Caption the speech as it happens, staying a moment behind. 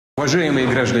Уважаемые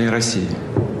граждане России,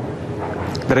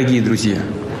 дорогие друзья,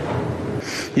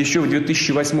 еще в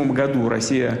 2008 году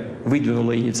Россия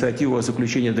выдвинула инициативу о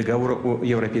заключении договора о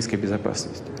европейской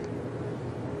безопасности.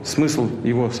 Смысл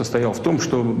его состоял в том,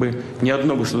 чтобы ни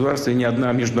одно государство и ни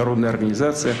одна международная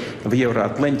организация в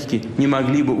Евроатлантике не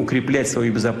могли бы укреплять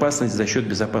свою безопасность за счет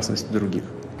безопасности других.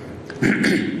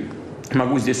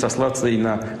 Могу здесь сослаться и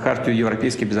на Хартию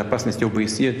европейской безопасности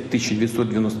ОБСЕ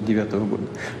 1999 года,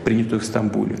 принятую в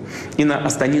Стамбуле, и на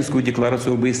Астанинскую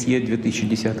декларацию ОБСЕ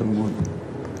 2010 года.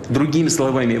 Другими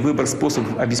словами, выбор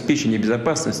способов обеспечения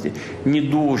безопасности не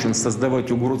должен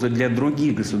создавать угрозы для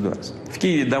других государств. В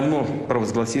Киеве давно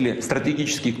провозгласили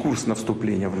стратегический курс на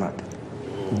вступление в НАТО.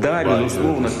 Да,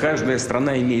 безусловно, каждая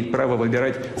страна имеет право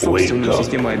выбирать собственную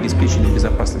систему обеспечения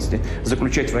безопасности,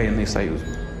 заключать военные союзы.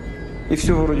 И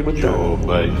все вроде бы так,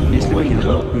 если бы не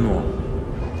но.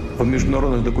 В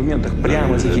международных документах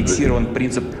прямо зафиксирован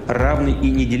принцип равной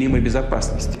и неделимой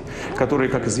безопасности, который,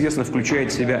 как известно,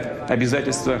 включает в себя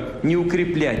обязательство не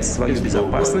укреплять свою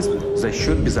безопасность за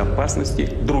счет безопасности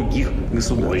других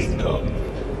государств.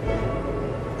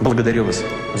 Благодарю вас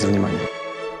за внимание.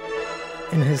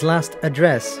 In his last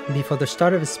address, before the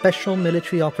start of a special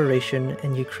military operation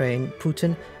in Ukraine,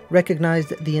 Putin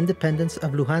recognized the independence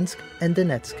of Luhansk and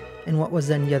Donetsk in what was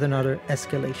then yet another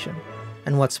escalation,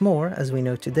 and what's more, as we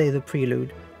know today, the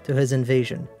prelude to his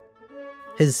invasion.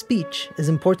 His speech is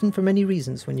important for many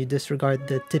reasons. When you disregard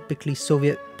the typically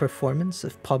Soviet performance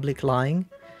of public lying,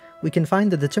 we can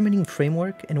find the determining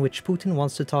framework in which Putin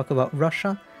wants to talk about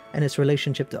Russia and its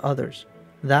relationship to others,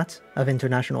 that of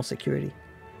international security.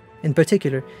 In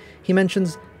particular, he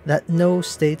mentions that no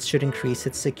state should increase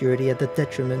its security at the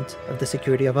detriment of the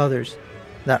security of others,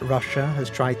 that Russia has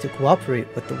tried to cooperate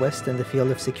with the West in the field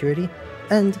of security,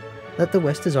 and that the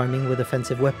West is arming with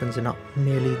offensive weapons and not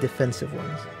merely defensive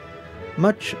ones.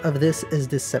 Much of this is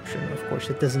deception, of course,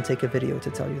 it doesn't take a video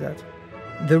to tell you that.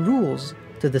 The rules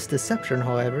to this deception,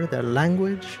 however, their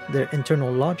language, their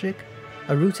internal logic,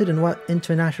 are rooted in what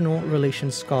international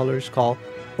relations scholars call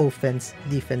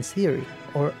offence-defence theory,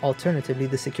 or alternatively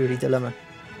the security dilemma.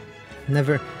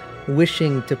 Never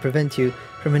wishing to prevent you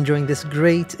from enjoying this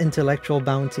great intellectual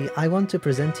bounty, I want to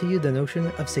present to you the notion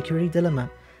of security dilemma,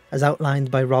 as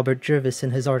outlined by Robert Jervis in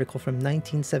his article from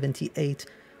 1978,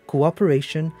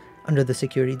 Cooperation under the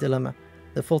Security Dilemma,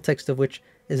 the full text of which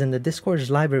is in the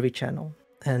Discourse Library channel.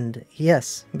 And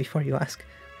yes, before you ask,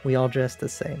 we all dress the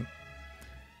same.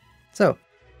 So,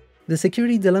 the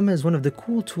security dilemma is one of the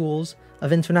cool tools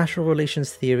of international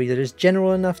relations theory that is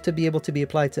general enough to be able to be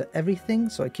applied to everything,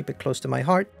 so I keep it close to my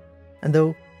heart. And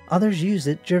though others use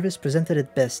it, Jervis presented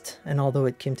it best, and although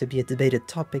it came to be a debated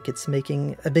topic, it's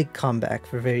making a big comeback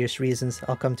for various reasons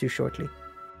I'll come to shortly.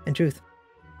 In truth,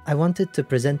 I wanted to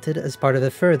present it as part of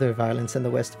a further Violence in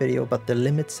the West video about the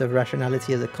limits of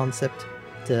rationality as a concept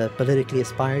to politically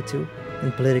aspire to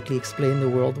and politically explain the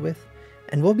world with,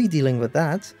 and we'll be dealing with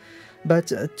that.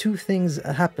 But two things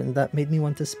happened that made me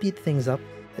want to speed things up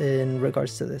in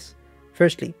regards to this.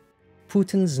 Firstly,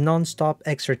 Putin's non-stop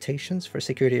exhortations for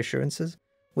security assurances,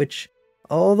 which,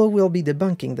 although we'll be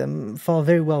debunking them, fall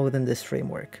very well within this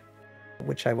framework,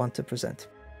 which I want to present.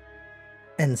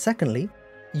 And secondly,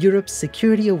 Europe's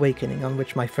security awakening, on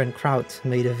which my friend Kraut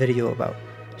made a video about.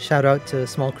 Shout out to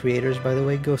Small Creators, by the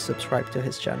way, go subscribe to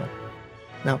his channel.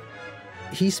 Now,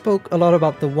 he spoke a lot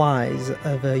about the whys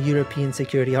of a European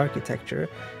security architecture,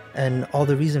 and all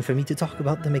the reason for me to talk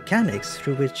about the mechanics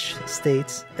through which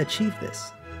states achieve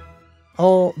this.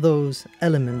 All those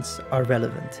elements are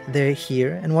relevant. They're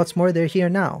here, and what's more, they're here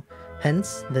now.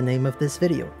 Hence, the name of this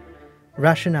video.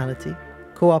 Rationality,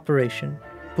 Cooperation,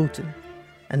 Putin,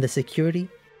 and the security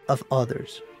of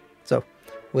others. So,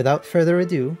 without further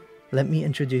ado, let me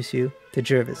introduce you to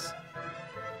Jervis.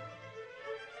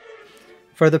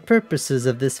 For the purposes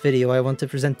of this video, I want to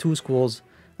present two schools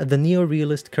of the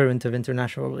neo-realist current of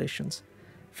international relations.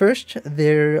 First,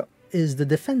 there is the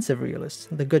defensive realists,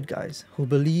 the good guys, who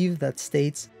believe that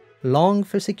states long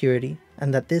for security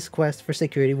and that this quest for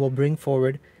security will bring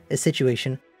forward a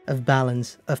situation of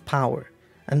balance of power,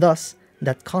 and thus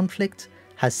that conflict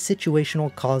has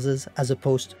situational causes as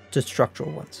opposed to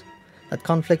structural ones. That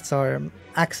conflicts are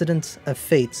accidents of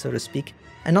fate, so to speak,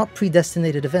 and not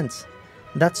predestinated events.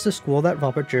 That's the school that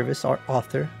Robert Jervis, our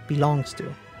author, belongs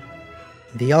to.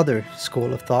 The other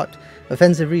school of thought,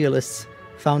 offensive realists,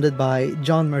 founded by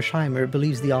John Mersheimer,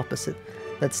 believes the opposite,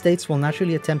 that states will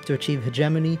naturally attempt to achieve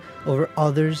hegemony over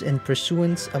others in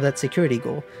pursuance of that security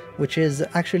goal, which is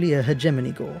actually a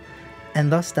hegemony goal,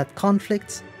 and thus that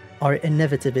conflicts are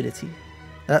inevitability.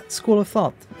 That school of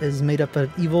thought is made up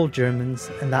of evil Germans,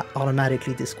 and that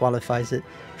automatically disqualifies it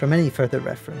from any further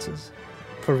references.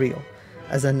 for real.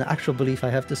 As an actual belief, I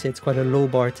have to say it's quite a low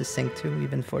bar to sink to,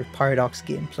 even for Paradox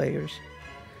game players.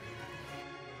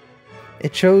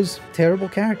 It shows terrible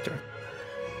character.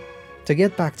 To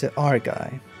get back to our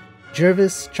guy,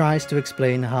 Jervis tries to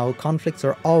explain how conflicts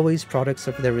are always products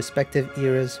of their respective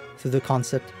eras through the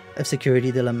concept of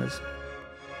security dilemmas.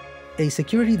 A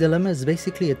security dilemma is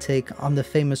basically a take on the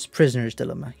famous prisoner's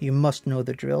dilemma. You must know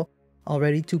the drill.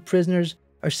 Already, two prisoners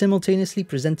are simultaneously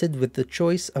presented with the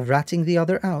choice of ratting the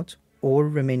other out or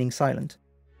remaining silent.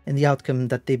 In the outcome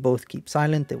that they both keep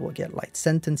silent, they will get light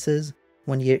sentences,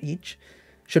 1 year each.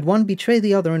 Should one betray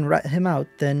the other and rat him out,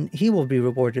 then he will be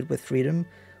rewarded with freedom,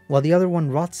 while the other one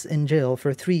rots in jail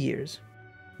for 3 years.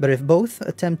 But if both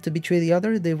attempt to betray the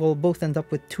other, they will both end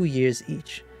up with 2 years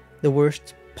each, the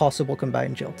worst possible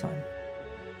combined jail time.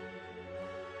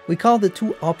 We call the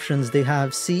two options they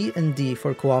have C and D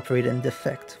for cooperate and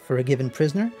defect. For a given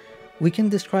prisoner, we can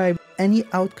describe any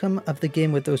outcome of the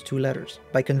game with those two letters.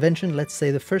 By convention, let's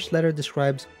say the first letter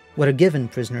describes what a given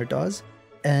prisoner does,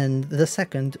 and the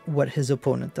second what his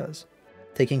opponent does.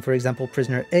 Taking for example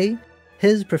prisoner A,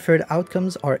 his preferred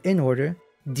outcomes are in order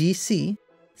DC,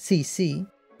 CC,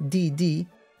 DD,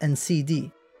 and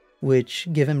CD, which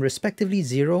give him respectively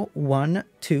 0, 1,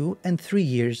 2, and 3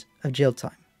 years of jail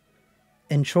time.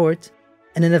 In short,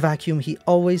 and in a vacuum, he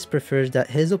always prefers that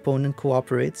his opponent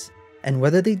cooperates, and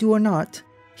whether they do or not,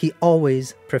 he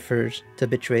always prefers to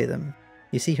betray them.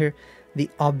 You see here the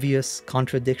obvious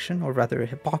contradiction, or rather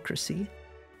hypocrisy.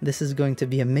 This is going to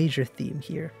be a major theme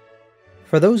here.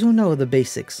 For those who know the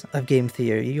basics of game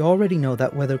theory, you already know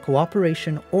that whether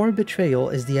cooperation or betrayal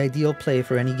is the ideal play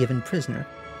for any given prisoner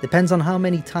depends on how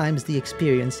many times the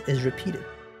experience is repeated.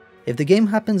 If the game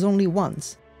happens only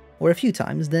once, or a few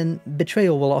times, then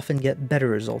betrayal will often get better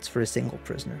results for a single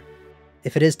prisoner.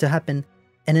 If it is to happen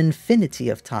an infinity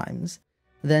of times,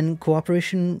 then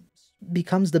cooperation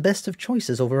becomes the best of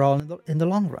choices overall in the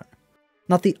long run.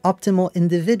 Not the optimal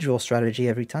individual strategy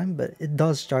every time, but it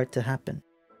does start to happen.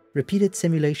 Repeated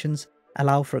simulations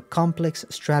allow for complex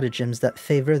stratagems that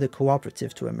favor the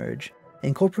cooperative to emerge,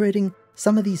 incorporating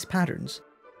some of these patterns: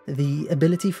 the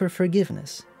ability for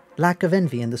forgiveness, lack of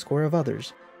envy in the score of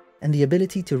others, and the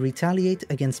ability to retaliate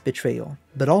against betrayal,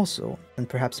 but also, and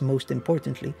perhaps most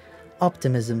importantly,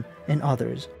 optimism in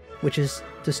others, which is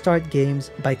to start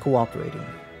games by cooperating.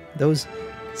 Those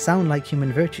sound like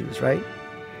human virtues, right?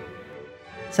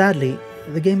 Sadly,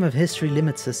 the game of history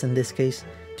limits us in this case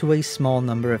to a small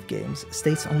number of games.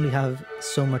 States only have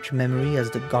so much memory as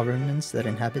the governments that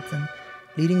inhabit them,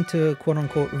 leading to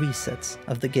quote-unquote resets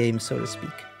of the game, so to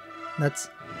speak. That's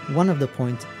one of the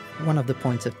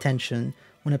points of tension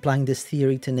when applying this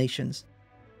theory to nations.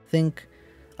 Think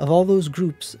of all those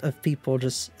groups of people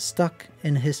just stuck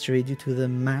in history due to the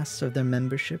mass of their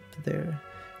membership, their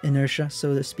inertia,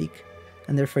 so to speak,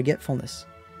 and their forgetfulness.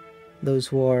 Those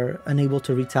who are unable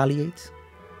to retaliate,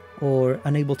 or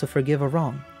unable to forgive a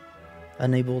wrong,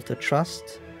 unable to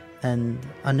trust, and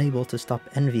unable to stop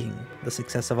envying the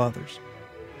success of others.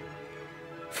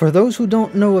 For those who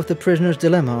don't know of the prisoner's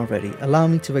dilemma already, allow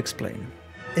me to explain.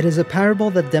 It is a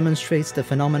parable that demonstrates the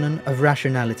phenomenon of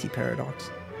rationality paradox.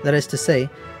 That is to say,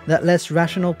 that less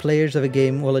rational players of a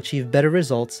game will achieve better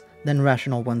results than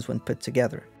rational ones when put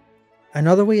together.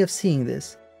 Another way of seeing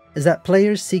this is that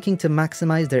players seeking to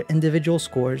maximize their individual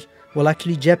scores will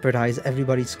actually jeopardize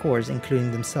everybody's scores,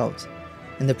 including themselves.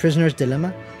 In the prisoner's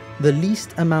dilemma, the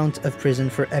least amount of prison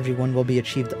for everyone will be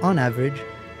achieved on average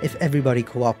if everybody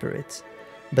cooperates.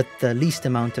 But the least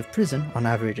amount of prison, on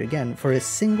average again, for a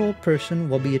single person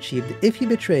will be achieved if he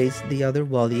betrays the other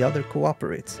while the other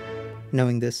cooperates.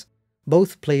 Knowing this,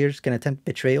 both players can attempt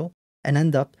betrayal and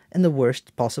end up in the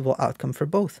worst possible outcome for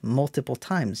both, multiple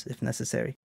times if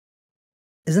necessary.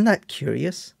 Isn't that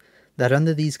curious? That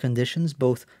under these conditions,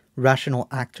 both rational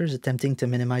actors attempting to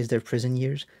minimize their prison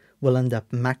years will end up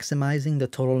maximizing the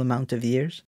total amount of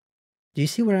years? Do you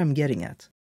see where I'm getting at?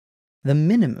 The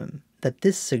minimum that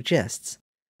this suggests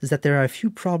is that there are a few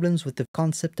problems with the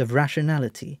concept of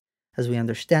rationality as we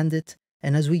understand it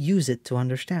and as we use it to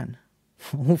understand.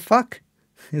 Oh fuck!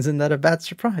 Isn't that a bad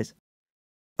surprise?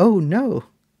 Oh no!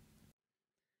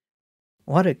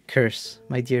 What a curse,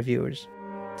 my dear viewers,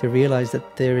 to realize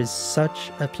that there is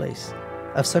such a place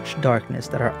of such darkness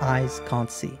that our eyes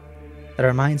can't see, that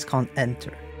our minds can't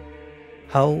enter.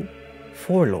 How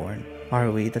forlorn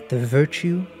are we that the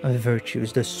virtue of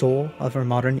virtues, the soul of our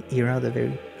modern era, the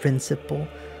very principle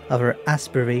of our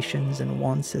aspirations and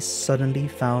wants is suddenly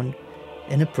found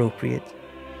inappropriate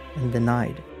and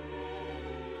denied.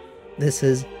 This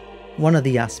is one of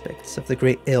the aspects of the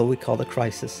great ill we call the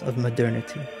crisis of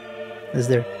modernity. Is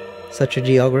there such a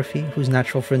geography whose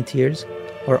natural frontiers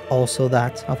or also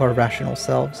that of our rational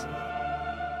selves?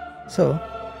 So,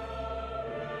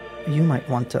 you might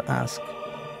want to ask,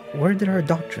 where did our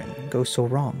doctrine go so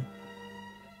wrong?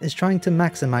 Is trying to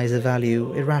maximize a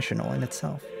value irrational in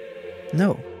itself?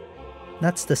 No,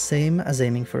 that's the same as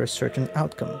aiming for a certain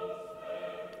outcome.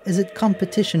 Is it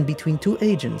competition between two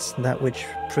agents that which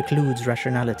precludes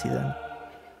rationality then?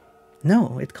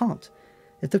 No, it can't.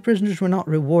 If the prisoners were not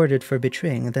rewarded for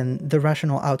betraying, then the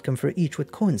rational outcome for each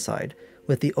would coincide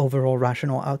with the overall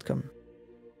rational outcome.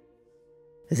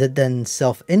 Is it then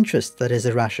self-interest that is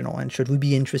irrational, and should we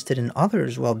be interested in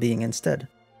others' well-being instead?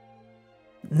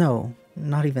 No,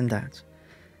 not even that.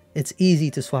 It's easy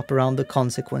to swap around the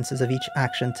consequences of each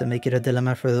action to make it a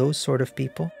dilemma for those sort of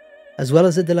people, as well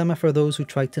as a dilemma for those who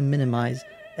try to minimize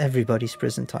everybody's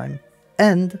prison time,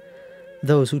 and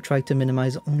those who try to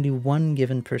minimize only one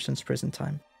given person's prison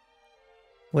time.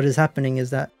 What is happening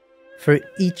is that for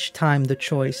each time the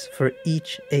choice for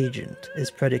each agent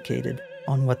is predicated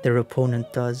on what their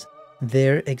opponent does,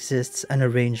 there exists an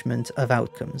arrangement of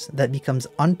outcomes that becomes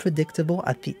unpredictable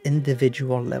at the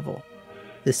individual level.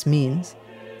 This means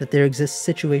that there exist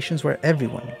situations where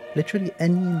everyone, literally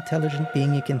any intelligent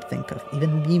being you can think of,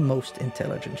 even the most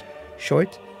intelligent,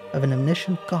 short of an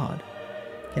omniscient God,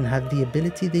 can have the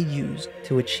ability they use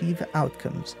to achieve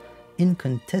outcomes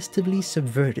incontestably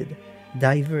subverted,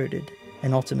 diverted,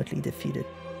 and ultimately defeated.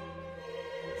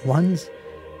 One's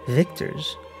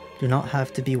victors do not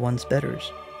have to be one's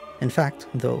betters. In fact,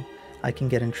 though I can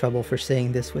get in trouble for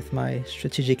saying this with my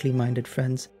strategically minded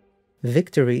friends,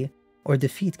 victory or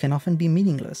defeat can often be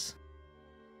meaningless.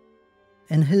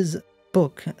 In his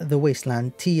book, The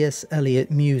Wasteland, T.S. Eliot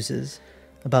muses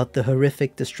about the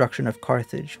horrific destruction of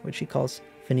Carthage, which he calls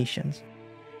Phoenicians.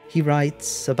 He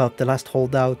writes about the last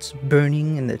holdouts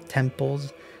burning in their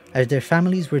temples as their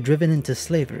families were driven into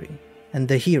slavery, and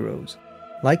the heroes,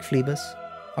 like Phoebus,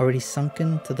 already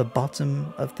sunken to the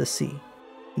bottom of the sea,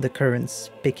 the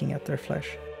currents picking at their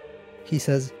flesh. He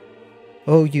says,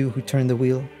 "O you who turn the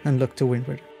wheel and look to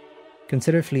windward,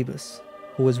 consider Phoebus,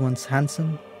 who was once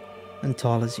handsome and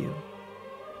tall as you."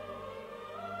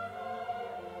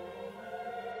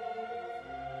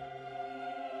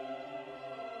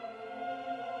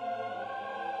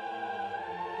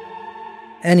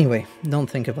 Anyway, don't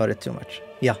think about it too much.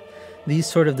 Yeah, these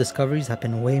sort of discoveries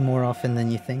happen way more often than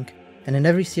you think, and in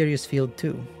every serious field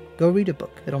too. Go read a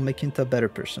book, it'll make you into a better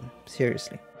person,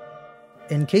 seriously.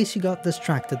 In case you got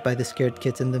distracted by the scared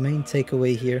kitten, the main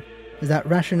takeaway here is that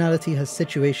rationality has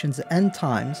situations and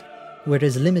times where it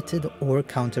is limited or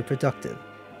counterproductive,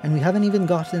 and we haven't even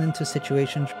gotten into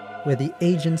situations where the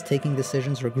agents taking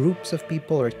decisions are groups of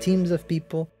people or teams of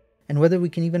people, and whether we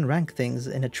can even rank things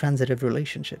in a transitive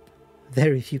relationship.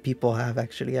 Very few people have,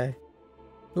 actually. I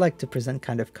like to present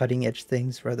kind of cutting-edge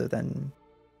things rather than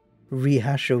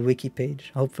rehash a wiki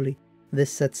page. Hopefully, this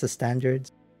sets the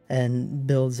standards and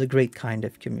builds a great kind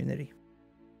of community.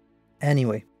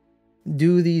 Anyway,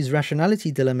 do these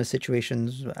rationality dilemma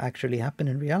situations actually happen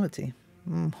in reality?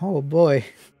 Oh boy.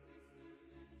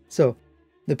 So,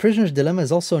 the prisoner's dilemma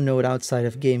is also known outside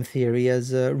of game theory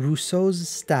as Rousseau's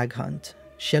stag hunt,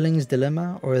 Schelling's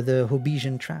dilemma, or the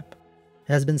Hobbesian trap.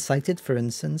 It has been cited, for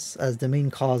instance, as the main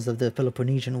cause of the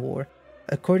Peloponnesian War,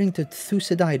 according to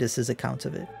Thucydides' account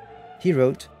of it. He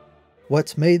wrote,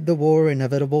 "What made the war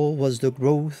inevitable was the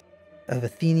growth of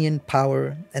Athenian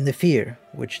power and the fear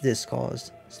which this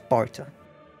caused Sparta."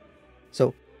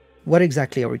 So, what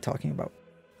exactly are we talking about?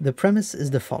 The premise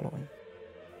is the following.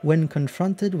 When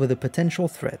confronted with a potential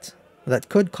threat that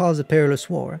could cause a perilous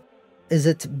war, is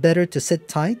it better to sit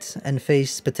tight and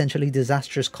face potentially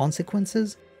disastrous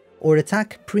consequences, or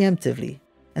attack preemptively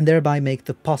and thereby make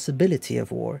the possibility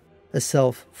of war a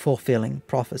self-fulfilling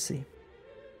prophecy?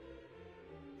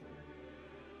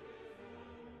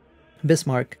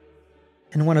 Bismarck,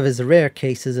 in one of his rare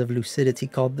cases of lucidity,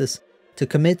 called this to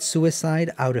commit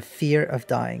suicide out of fear of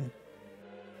dying.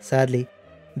 Sadly,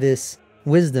 this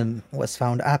wisdom was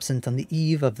found absent on the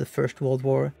eve of the First World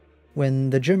War,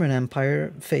 when the German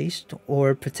Empire faced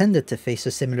or pretended to face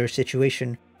a similar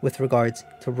situation with regards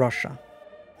to Russia.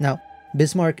 Now,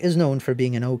 Bismarck is known for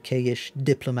being an okay-ish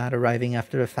diplomat arriving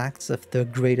after the facts of the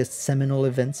greatest seminal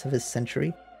events of his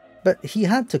century, but he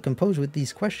had to compose with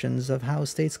these questions of how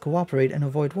states cooperate and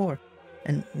avoid war,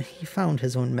 and he found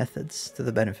his own methods to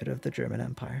the benefit of the German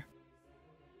Empire.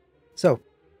 So,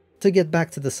 to get back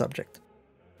to the subject,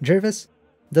 Jervis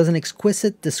does an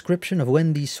exquisite description of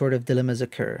when these sort of dilemmas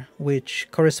occur, which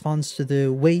corresponds to the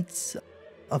weights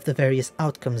of the various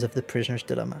outcomes of the prisoner's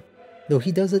dilemma, though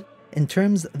he does it in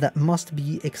terms that must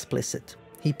be explicit.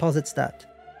 He posits that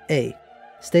A.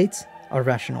 States are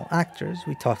rational actors,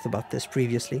 we talked about this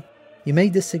previously, You may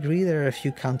disagree there are a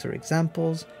few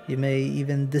counterexamples, you may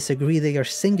even disagree they are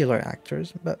singular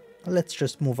actors, but let's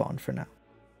just move on for now.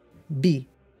 B.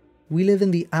 We live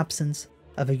in the absence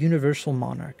of a universal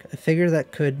monarch, a figure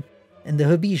that could, in the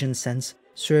Hobbesian sense,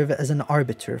 serve as an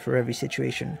arbiter for every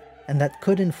situation, and that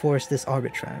could enforce this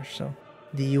arbitrage, so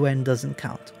the UN doesn't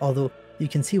count, although you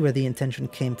can see where the intention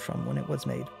came from when it was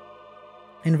made.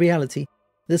 In reality,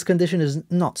 this condition is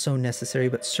not so necessary,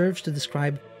 but serves to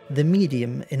describe the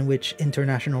medium in which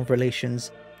international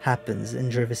relations happens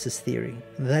in Jervis's theory,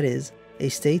 that is, a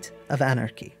state of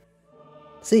anarchy.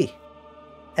 C.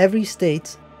 Every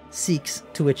state seeks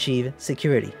to achieve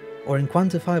security, or in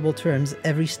quantifiable terms,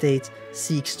 every state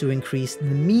seeks to increase the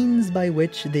means by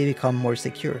which they become more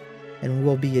secure, and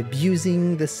we'll be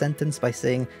abusing this sentence by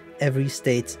saying every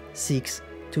state seeks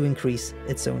to increase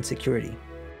its own security.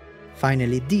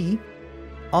 Finally, D.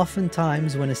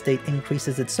 Oftentimes, when a state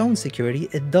increases its own security,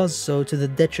 it does so to the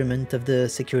detriment of the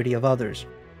security of others,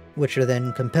 which are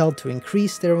then compelled to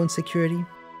increase their own security.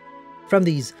 From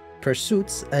these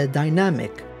pursuits, a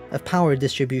dynamic of power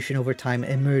distribution over time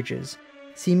emerges,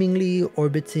 seemingly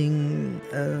orbiting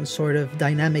a sort of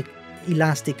dynamic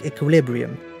elastic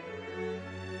equilibrium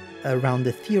around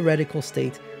the theoretical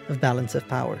state of balance of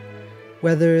power.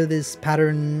 Whether this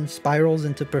pattern spirals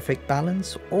into perfect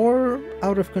balance or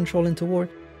out of control into war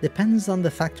depends on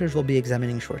the factors we'll be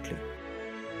examining shortly.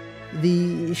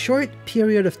 The short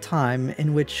period of time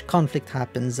in which conflict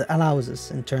happens allows us,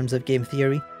 in terms of game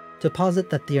theory, to posit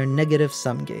that they are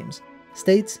negative-sum games.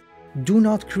 States do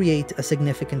not create a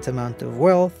significant amount of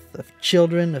wealth, of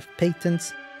children, of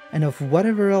patents, and of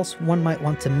whatever else one might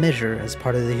want to measure as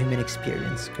part of the human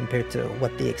experience compared to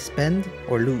what they expend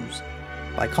or lose.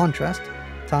 By contrast,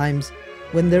 times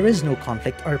when there is no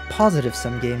conflict are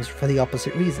positive-sum games for the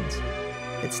opposite reasons.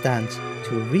 It stands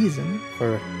to reason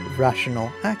for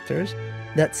rational actors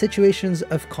that situations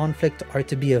of conflict are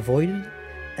to be avoided,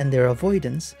 and their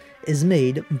avoidance is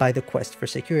made by the quest for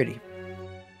security.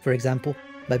 For example,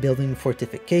 by building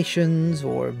fortifications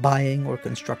or buying or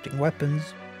constructing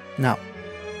weapons. Now,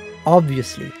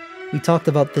 obviously, we talked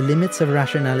about the limits of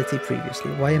rationality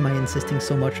previously. Why am I insisting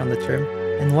so much on the term?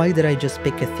 And why did I just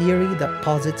pick a theory that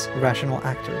posits rational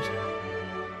actors?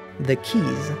 The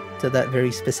keys to that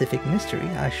very specific mystery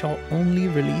I shall only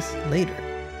release later.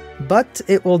 But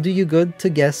it will do you good to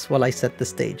guess while I set the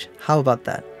stage. How about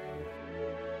that?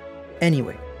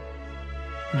 Anyway,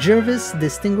 Jervis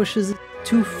distinguishes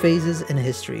two phases in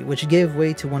history, which gave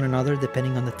way to one another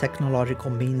depending on the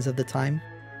technological means of the time.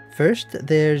 First,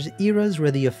 there's eras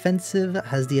where the offensive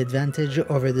has the advantage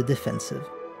over the defensive.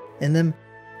 In them,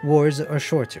 wars are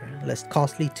shorter, less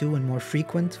costly too, and more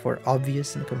frequent for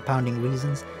obvious and compounding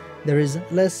reasons. There is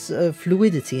less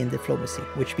fluidity in diplomacy,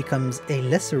 which becomes a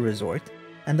lesser resort,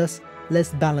 and thus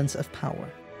less balance of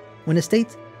power. When a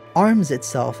state arms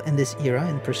itself in this era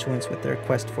in pursuance with their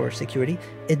quest for security,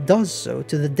 it does so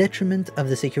to the detriment of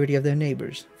the security of their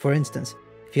neighbors. For instance,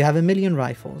 if you have 1 million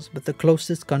rifles, but the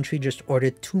closest country just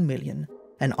ordered 2 million,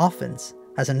 and offense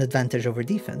has an advantage over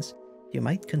defense, you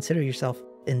might consider yourself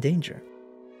in danger.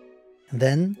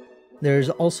 Then, there's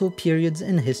also periods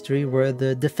in history where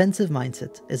the defensive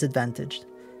mindset is advantaged.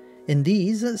 In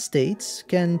these, states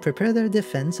can prepare their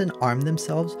defense and arm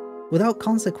themselves without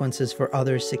consequences for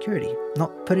others' security,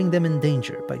 not putting them in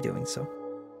danger by doing so.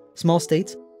 Small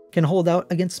states can hold out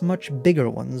against much bigger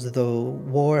ones, though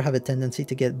war have a tendency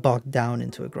to get bogged down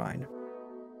into a grind.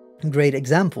 Great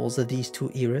examples of these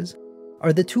two eras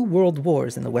are the two world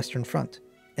wars in the Western Front.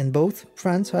 In both,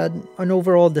 France had an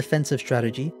overall defensive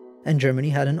strategy, and Germany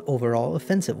had an overall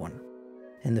offensive one.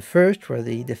 In the first, where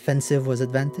the defensive was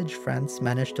advantaged, France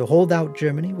managed to hold out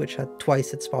Germany, which had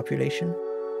twice its population.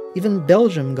 Even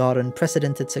Belgium got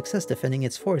unprecedented success defending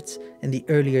its forts in the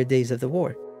earlier days of the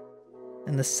war.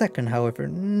 In the second, however,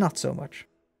 not so much.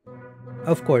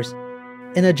 Of course,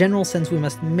 in a general sense, we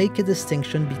must make a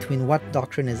distinction between what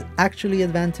doctrine is actually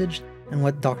advantaged and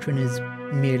what doctrine is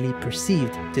merely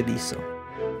perceived to be so.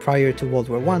 Prior to World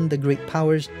War I, the great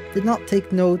powers did not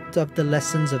take note of the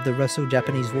lessons of the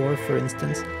Russo-Japanese War, for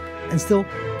instance, and still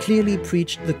clearly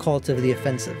preached the cult of the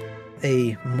offensive,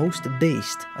 a most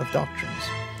based of doctrines.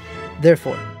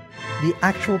 Therefore, the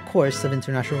actual course of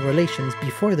international relations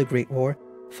before the Great War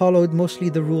followed mostly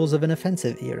the rules of an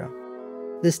offensive era.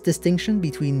 This distinction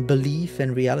between belief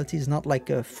and reality is not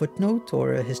like a footnote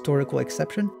or a historical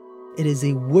exception, it is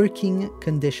a working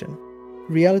condition.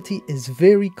 Reality is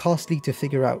very costly to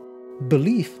figure out.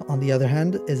 Belief, on the other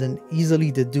hand, is an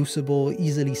easily deducible,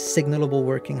 easily signalable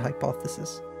working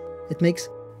hypothesis. It makes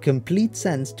complete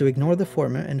sense to ignore the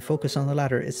former and focus on the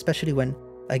latter, especially when,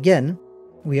 again,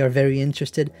 We are very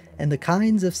interested in the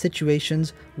kinds of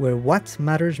situations where what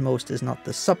matters most is not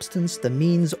the substance, the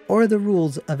means, or the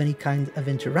rules of any kind of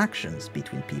interactions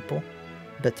between people,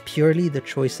 but purely the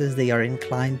choices they are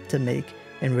inclined to make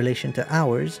in relation to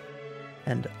ours.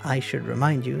 And I should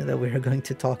remind you that we are going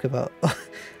to talk about,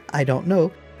 I don't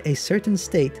know, a certain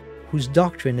state whose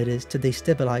doctrine it is to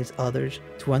destabilize others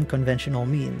through unconventional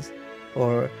means,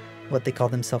 or what they call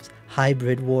themselves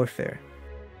hybrid warfare.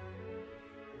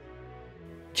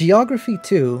 Geography,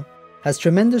 too, has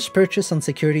tremendous purchase on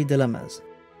security dilemmas.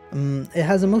 It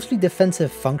has a mostly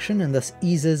defensive function and thus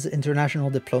eases international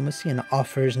diplomacy and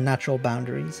offers natural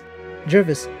boundaries.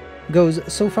 Jervis goes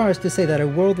so far as to say that a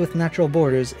world with natural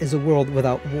borders is a world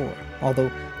without war, although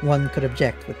one could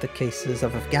object with the cases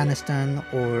of Afghanistan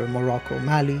or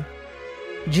Morocco-Mali.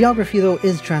 Geography, though,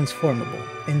 is transformable.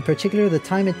 In particular, the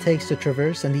time it takes to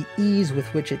traverse and the ease with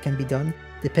which it can be done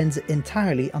depends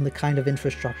entirely on the kind of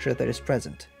infrastructure that is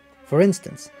present. For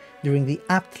instance, during the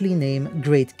aptly named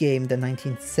Great Game, the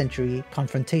 19th century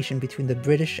confrontation between the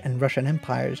British and Russian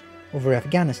empires over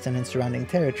Afghanistan and surrounding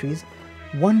territories,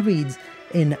 one reads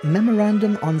in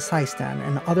Memorandum on Sistan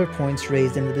and other points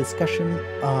raised in the discussion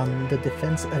on the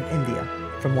defense of India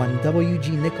from one W.G.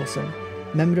 Nicholson,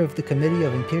 member of the Committee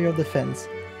of Imperial Defense,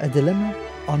 a dilemma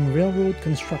on railroad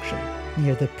construction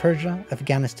near the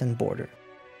Persia-Afghanistan border.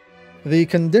 The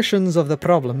conditions of the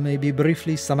problem may be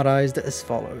briefly summarized as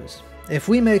follows. If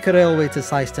we make a railway to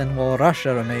Sistan while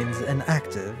Russia remains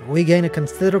inactive, we gain a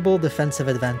considerable defensive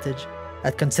advantage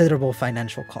at considerable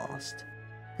financial cost.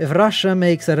 If Russia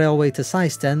makes a railway to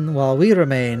Sistan while we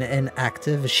remain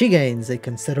inactive, she gains a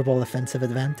considerable offensive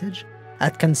advantage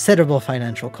at considerable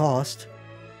financial cost.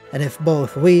 And if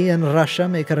both we and Russia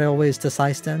make railways to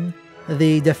Sistan,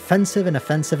 the defensive and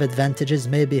offensive advantages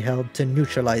may be held to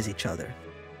neutralize each other.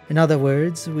 In other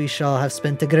words, we shall have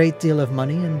spent a great deal of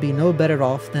money and be no better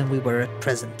off than we were at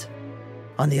present.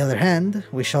 On the other hand,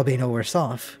 we shall be no worse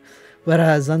off,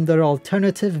 whereas under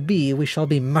Alternative B we shall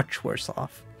be much worse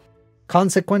off.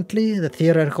 Consequently, the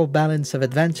theoretical balance of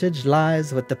advantage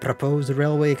lies with the proposed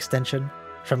railway extension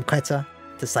from Quetta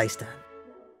to Sistan.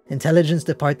 Intelligence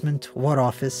Department, War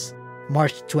Office,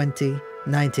 March 20,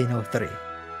 1903.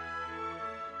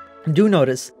 Do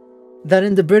notice that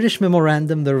in the British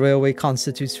memorandum the railway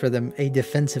constitutes for them a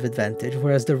defensive advantage,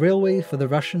 whereas the railway for the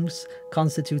Russians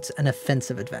constitutes an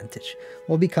offensive advantage.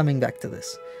 We'll be coming back to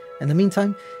this. In the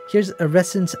meantime, here's a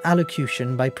recent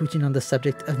allocution by Putin on the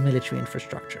subject of military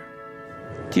infrastructure.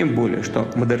 Тем более, что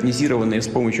модернизированная с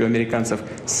помощью американцев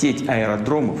сеть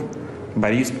аэродромов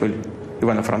Борисполь,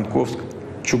 Ивано-Франковск,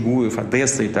 Чугуев,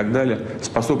 Одесса и так далее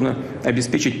способна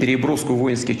обеспечить переброску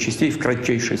воинских частей в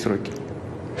кратчайшие сроки.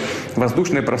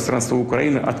 Воздушное пространство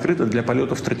Украины открыто для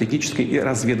полетов стратегической и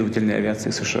разведывательной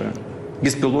авиации США,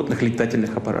 беспилотных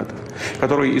летательных аппаратов,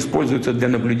 которые используются для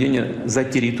наблюдения за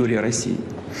территорией России.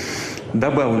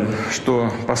 Добавлю, что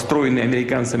построенный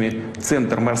американцами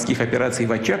Центр морских операций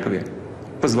в Очакове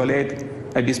позволяет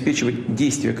обеспечивать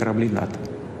действия кораблей НАТО,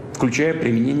 включая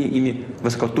применение ими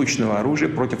высокоточного оружия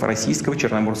против российского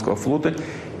Черноморского флота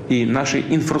и нашей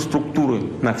инфраструктуры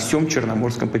на всем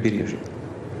Черноморском побережье.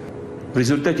 В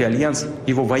результате Альянс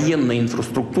и его военная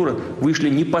инфраструктура вышли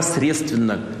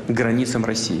непосредственно к границам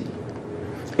России.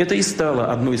 Это и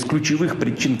стало одной из ключевых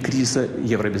причин кризиса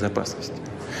евробезопасности.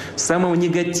 Самым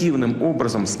негативным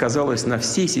образом сказалось на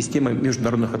всей системе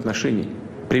международных отношений,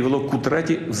 привело к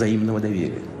утрате взаимного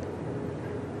доверия.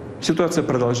 Ситуация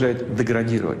продолжает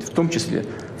деградировать, в том числе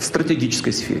в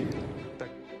стратегической сфере.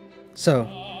 So,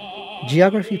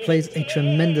 geography plays a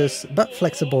tremendous but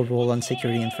flexible role on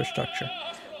security infrastructure.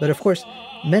 But of course,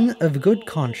 men of good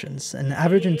conscience and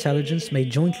average intelligence may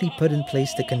jointly put in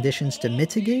place the conditions to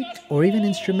mitigate or even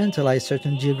instrumentalize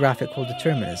certain geographical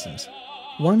determinisms.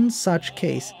 One such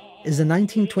case is the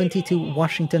 1922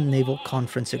 Washington Naval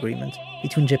Conference Agreement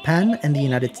between Japan and the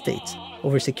United States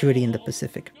over security in the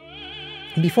Pacific.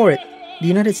 Before it, the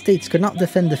United States could not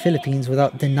defend the Philippines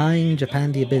without denying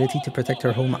Japan the ability to protect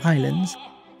her home islands.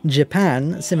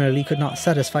 Japan, similarly, could not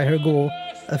satisfy her goal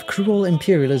of cruel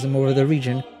imperialism over the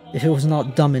region if it was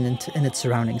not dominant in its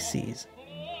surrounding seas.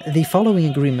 The following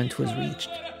agreement was reached.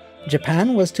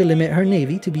 Japan was to limit her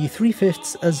navy to be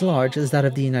 3/5 as large as that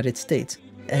of the United States,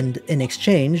 and in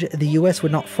exchange, the US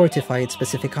would not fortify its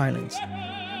Pacific islands.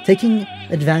 Taking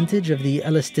advantage of the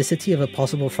elasticity of a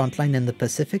possible frontline in the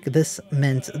Pacific, this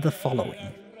meant the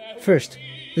following. First,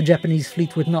 the Japanese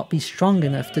fleet would not be strong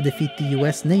enough to defeat the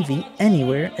US Navy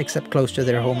anywhere except close to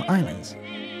their home islands.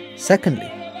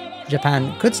 Secondly,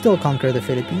 Japan could still conquer the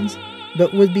Philippines,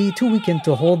 but would be too weakened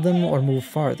to hold them or move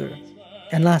farther.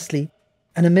 And lastly,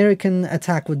 an American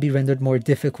attack would be rendered more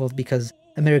difficult because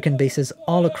American bases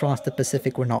all across the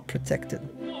Pacific were not protected.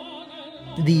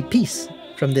 The peace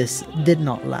from this did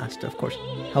not last, of course.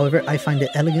 However, I find it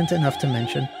elegant enough to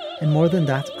mention, and more than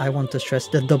that, I want to stress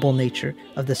the double nature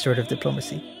of this sort of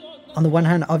diplomacy. On the one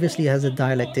hand, obviously it has a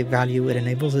dialectic value. It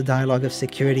enables a dialogue of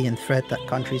security and threat that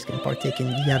countries can partake in,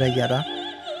 yada yada,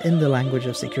 in the language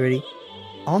of security.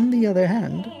 On the other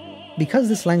hand, because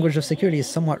this language of security is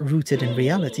somewhat rooted in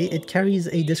reality, it carries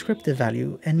a descriptive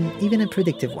value and even a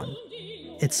predictive one.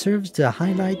 It serves to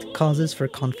highlight causes for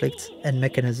conflicts and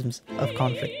mechanisms of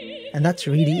conflict. And that's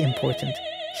really important.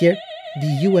 Here,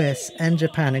 the US and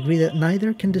Japan agree that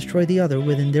neither can destroy the other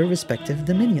within their respective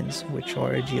dominions, which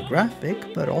are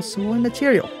geographic but also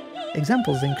immaterial.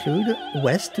 Examples include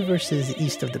west versus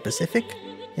east of the Pacific,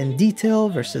 in detail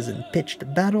versus in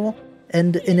pitched battle,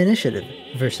 and in initiative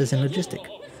versus in logistic.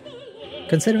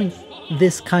 Considering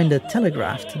this kind of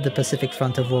telegraphed the Pacific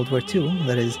front of World War II,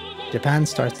 that is, Japan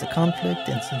starts the conflict,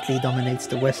 instantly dominates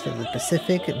the west of the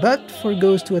Pacific, but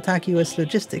forgoes to attack US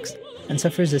logistics, and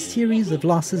suffers a series of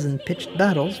losses in pitched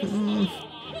battles.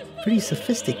 Pretty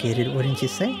sophisticated, wouldn't you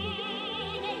say?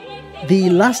 The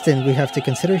last thing we have to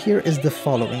consider here is the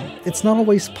following. It's not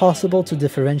always possible to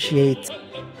differentiate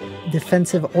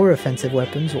defensive or offensive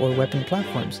weapons or weapon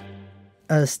platforms.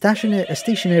 A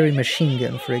stationary machine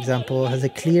gun, for example, has a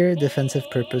clear defensive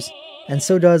purpose, and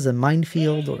so does a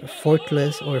minefield or a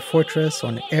fortress or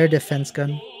an air defense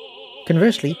gun.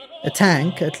 Conversely, a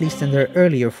tank, at least in their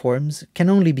earlier forms, can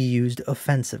only be used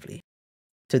offensively.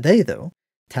 Today, though,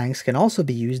 tanks can also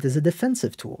be used as a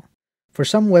defensive tool. For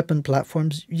some weapon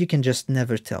platforms, you can just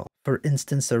never tell. For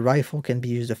instance, a rifle can be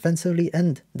used offensively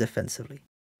and defensively.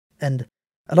 And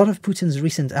a lot of Putin's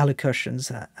recent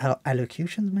allocutions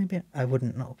maybe? I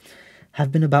wouldn't know,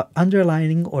 have been about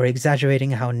underlining or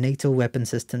exaggerating how NATO weapon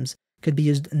systems could be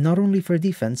used not only for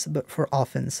defense, but for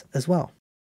offense as well.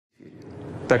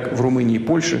 Так, в Румынии и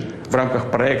Польше в рамках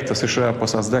проекта США по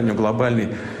созданию глобальной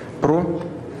ПРО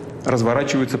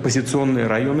разворачиваются позиционные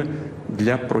районы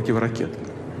для противоракет.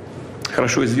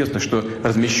 Хорошо известно, что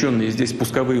размещенные здесь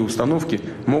пусковые установки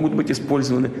могут быть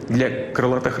использованы для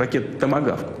крылатых ракет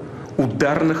 «Томагавк»,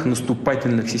 ударных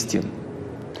наступательных систем.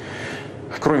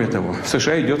 Кроме того, в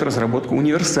США идет разработка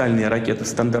универсальной ракеты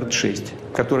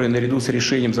 «Стандарт-6», которая наряду с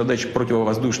решением задач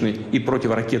противовоздушной и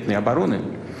противоракетной обороны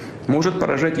может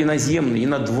поражать и наземные, и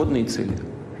надводные цели.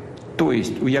 То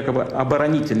есть у якобы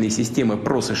оборонительной системы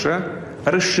ПРО-США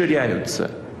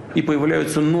расширяются и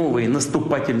появляются новые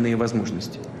наступательные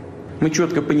возможности. Мы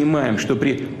четко понимаем, что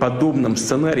при подобном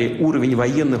сценарии уровень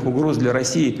военных угроз для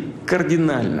России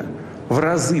кардинально, в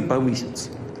разы повысится.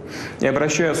 И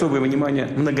обращаю особое внимание,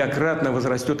 многократно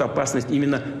возрастет опасность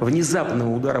именно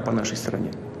внезапного удара по нашей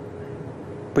стране.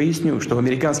 Поясню, что в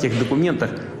американских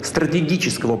документах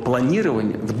стратегического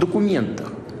планирования, в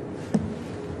документах,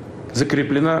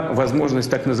 закреплена возможность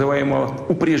так называемого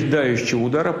упреждающего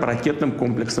удара по ракетным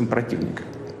комплексам противника.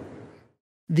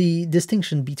 The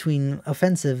distinction between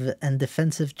offensive and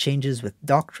defensive changes with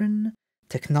doctrine,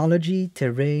 technology,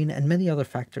 terrain, and many other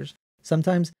factors.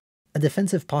 Sometimes a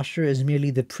defensive posture is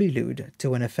merely the prelude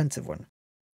to an offensive one.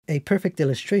 A perfect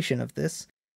illustration of this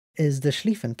is the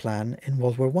Schlieffen Plan in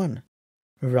World War I.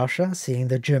 Russia, seeing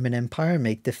the German Empire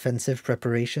make defensive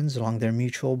preparations along their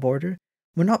mutual border,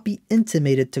 would not be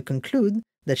intimated to conclude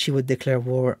that she would declare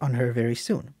war on her very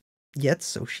soon. Yet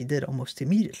so she did almost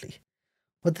immediately.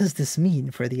 What does this mean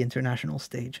for the international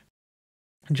stage?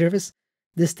 Jervis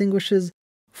distinguishes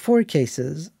 4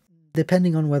 cases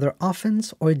depending on whether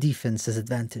offense or defense is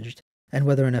advantaged, and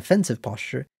whether an offensive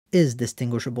posture is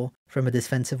distinguishable from a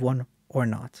defensive one or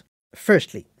not.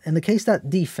 Firstly, in the case that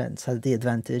defense has the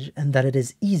advantage and that it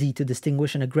is easy to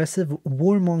distinguish an aggressive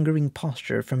warmongering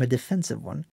posture from a defensive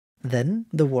one, then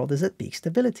the world is at peak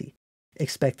stability.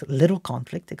 Expect little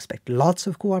conflict, expect lots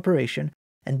of cooperation,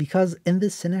 and because in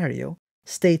this scenario,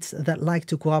 states that like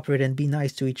to cooperate and be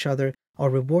nice to each other are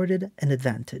rewarded and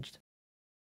advantaged.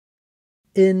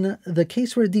 In the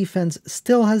case where defense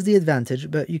still has the advantage,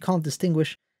 but you can't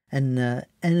distinguish an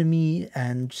enemy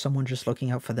and someone just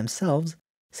looking out for themselves,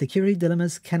 security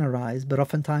dilemmas can arise, but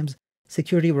oftentimes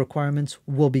security requirements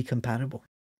will be compatible.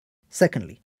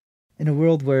 Secondly, in a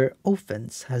world where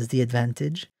offense has the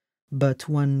advantage, but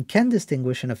one can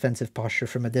distinguish an offensive posture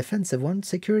from a defensive one,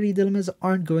 security dilemmas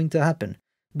aren't going to happen,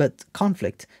 but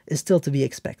conflict is still to be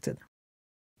expected.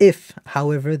 If,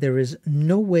 however, there is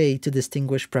no way to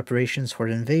distinguish preparations for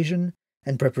invasion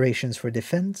and preparations for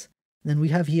defense, then we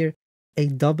have here a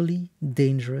doubly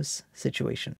dangerous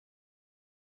situation.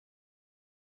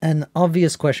 An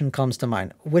obvious question comes to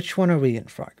mind. Which one are we in,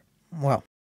 Frog? Well,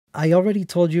 I already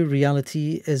told you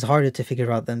reality is harder to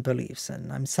figure out than beliefs,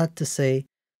 and I'm sad to say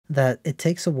that it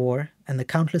takes a war and the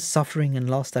countless suffering and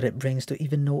loss that it brings to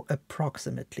even know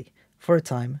approximately, for a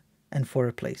time and for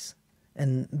a place.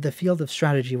 In the field of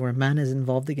strategy where man is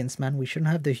involved against man, we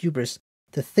shouldn't have the hubris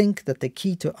to think that the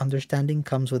key to understanding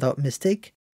comes without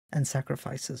mistake and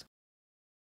sacrifices.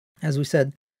 As we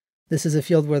said, this is a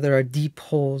field where there are deep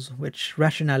holes which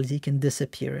rationality can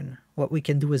disappear in. What we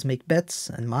can do is make bets,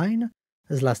 and mine,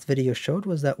 as last video showed,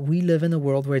 was that we live in a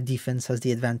world where defense has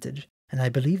the advantage, and I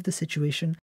believe the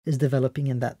situation is developing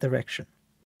in that direction.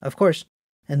 Of course,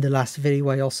 in the last video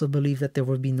I also believed that there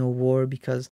would be no war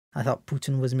because I thought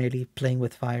Putin was merely playing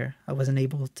with fire. I wasn't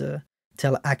able to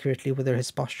tell accurately whether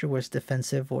his posture was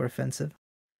defensive or offensive.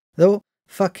 Though,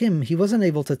 fuck him, he wasn't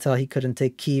able to tell he couldn't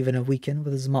take Kyiv in a weekend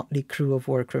with his motley crew of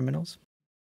war criminals.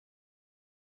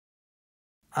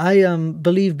 I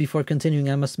believe before continuing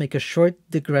I must make a short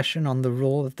digression on the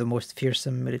role of the most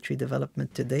fearsome military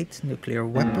development to date, nuclear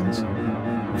weapons.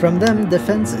 From them,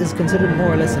 defense is considered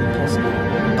more or less impossible,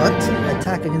 but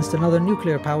attack against another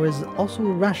nuclear power is also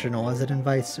rational as it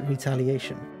invites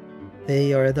retaliation.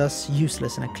 They are thus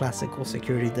useless in a classical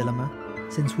security dilemma,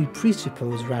 since we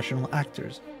presuppose rational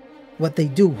actors. What they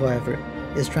do, however,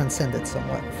 is transcend it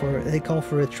somewhat, for they call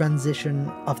for a transition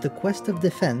of the quest of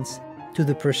defense to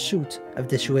the pursuit of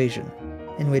dissuasion,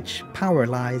 in which power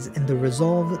lies in the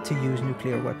resolve to use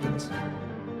nuclear weapons.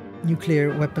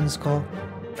 Nuclear weapons call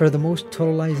for the most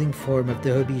totalizing form of the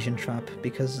Hobbesian trap,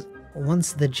 because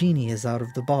once the genie is out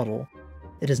of the bottle,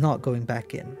 it is not going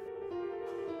back in.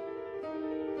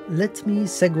 Let me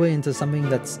segue into something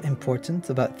that's important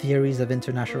about theories of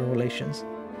international relations.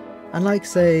 Unlike,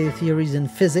 say, theories in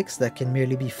physics that can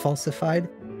merely be falsified,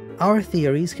 our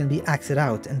theories can be acted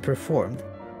out and performed,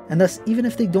 and thus even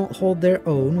if they don't hold their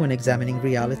own when examining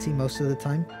reality most of the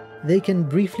time, they can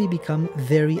briefly become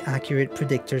very accurate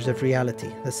predictors of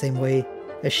reality, the same way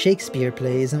a Shakespeare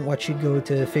play isn't what you'd go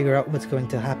to figure out what's going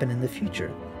to happen in the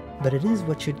future, but it is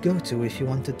what you'd go to if you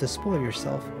wanted to spoil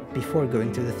yourself before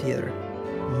going to the theater.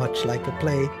 Much like a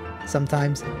play,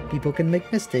 sometimes people can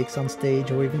make mistakes on stage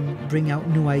or even bring out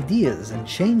new ideas and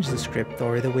change the script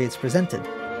or the way it's presented.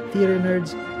 Theater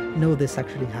nerds know this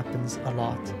actually happens a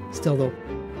lot. Still though,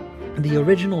 the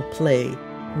original play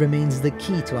remains the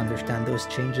key to understand those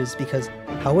changes because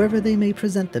however they may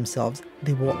present themselves,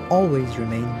 they will always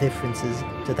remain differences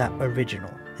to that original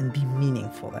and be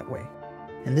meaningful that way.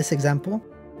 In this example,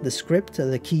 the script,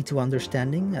 the key to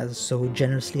understanding, as so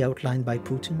generously outlined by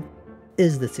Putin,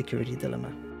 is the security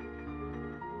dilemma.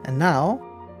 And now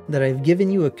that I've given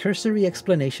you a cursory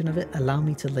explanation of it, allow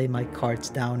me to lay my cards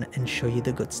down and show you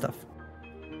the good stuff.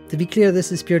 To be clear,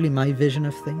 this is purely my vision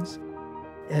of things.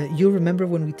 You remember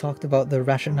when we talked about the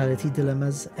rationality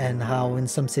dilemmas and how in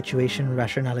some situation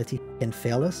rationality can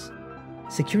fail us?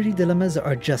 Security dilemmas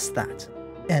are just that.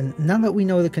 And now that we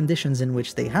know the conditions in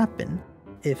which they happen,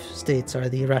 if states are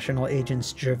the irrational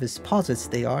agents Jervis posits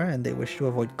they are and they wish to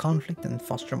avoid conflict and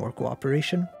foster more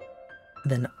cooperation,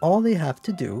 then all they have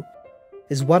to do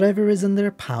is whatever is in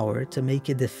their power to make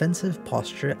a defensive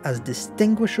posture as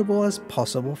distinguishable as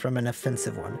possible from an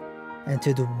offensive one, and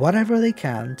to do whatever they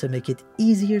can to make it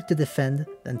easier to defend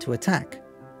than to attack.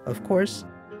 Of course,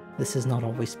 this is not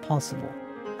always possible.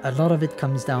 A lot of it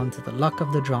comes down to the luck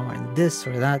of the draw and this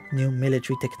or that new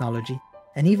military technology,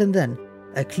 and even then,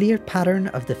 a clear pattern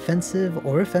of defensive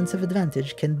or offensive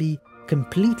advantage can be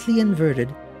completely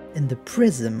inverted in the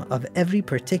prism of every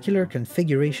particular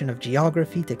configuration of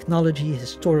geography, technology,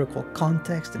 historical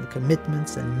context, and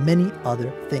commitments, and many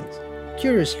other things.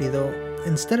 Curiously though,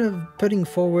 instead of putting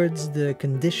forwards the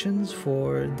conditions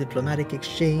for diplomatic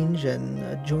exchange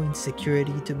and joint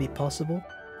security to be possible,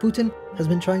 Putin has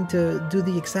been trying to do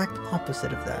the exact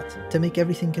opposite of that, to make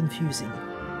everything confusing.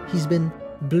 He's been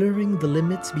blurring the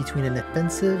limits between an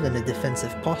offensive and a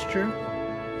defensive posture.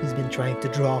 He's been trying to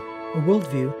draw a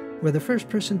worldview where the first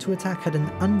person to attack had an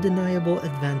undeniable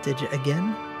advantage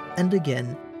again and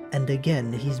again and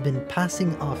again. He's been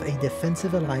passing off a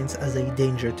defensive alliance as a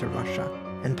danger to Russia,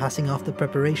 and passing off the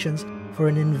preparations for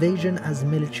an invasion as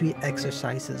military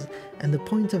exercises. And the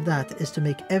point of that is to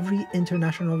make every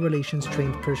international relations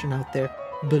trained person out there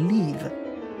believe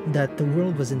that the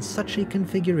world was in such a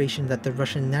configuration that the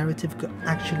Russian narrative could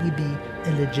actually be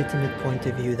a legitimate point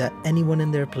of view that anyone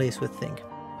in their place would think.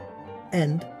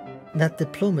 And that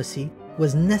diplomacy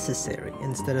was necessary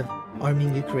instead of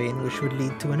arming Ukraine, which would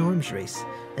lead to an arms race,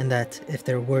 and that if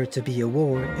there were to be a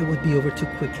war, it would be over too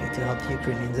quickly to help the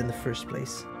Ukrainians in the first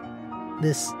place.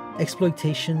 This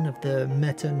exploitation of the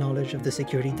meta-knowledge of the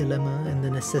security dilemma and the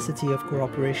necessity of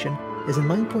cooperation is, in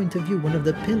my point of view, one of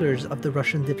the pillars of the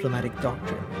Russian diplomatic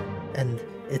doctrine, and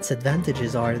its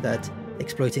advantages are that,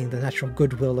 exploiting the natural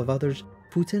goodwill of others,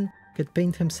 Putin could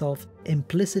paint himself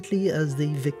implicitly as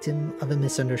the victim of a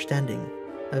misunderstanding,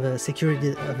 of a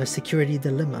security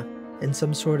dilemma, in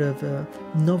some sort of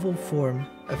novel form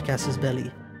of casus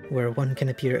belli, where one can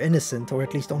appear innocent or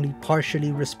at least only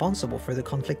partially responsible for the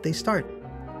conflict they start.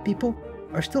 People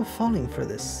are still falling for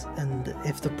this, and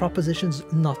if the propositions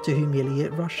not to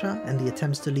humiliate Russia and the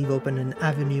attempts to leave open an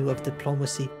avenue of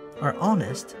diplomacy are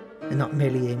honest, and not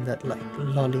merely aimed at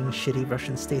lulling shitty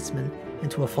Russian statesmen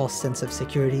into a false sense of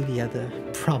security via the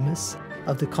promise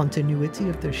of the continuity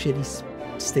of their shitty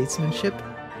statesmanship,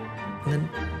 then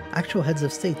actual heads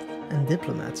of state and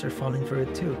diplomats are falling for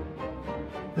it too.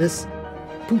 This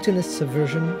Putinist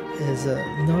subversion is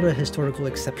not a historical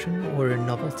exception or a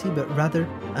novelty, but rather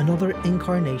another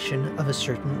incarnation of a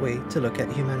certain way to look at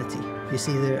humanity. You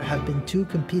see, there have been two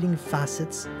competing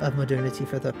facets of modernity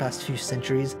for the past few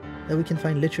centuries that we can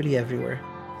find literally everywhere.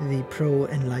 The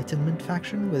pro-Enlightenment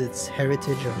faction, with its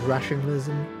heritage of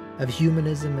rationalism, of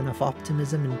humanism, and of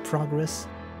optimism and progress,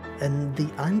 and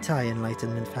the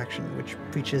anti-Enlightenment faction, which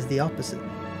preaches the opposite,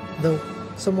 though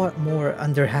somewhat more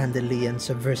underhandedly and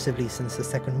subversively since the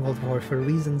Second World War for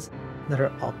reasons that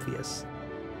are obvious.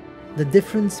 The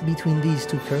difference between these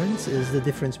two currents is the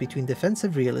difference between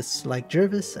defensive realists like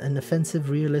Jervis and offensive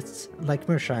realists like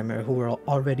Mersheimer, who are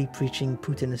already preaching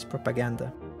Putinist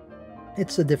propaganda.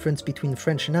 It's the difference between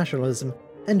French nationalism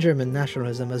and German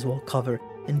nationalism, as we'll cover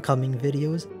in coming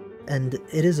videos, and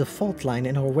it is a fault line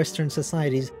in our Western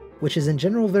societies which is in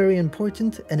general very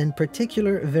important, and in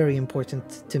particular very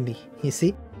important to me. You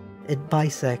see, it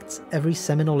bisects every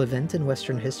seminal event in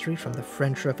Western history, from the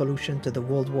French Revolution to the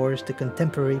World Wars to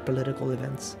contemporary political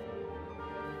events.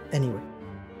 Anyway,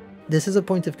 this is a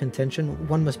point of contention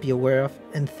one must be aware of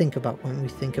and think about when we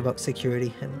think about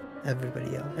security and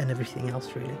everybody else and everything else,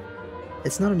 really.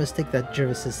 It's not a mistake that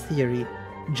Jervis's theory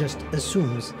just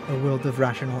assumes a world of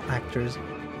rational actors,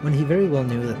 when he very well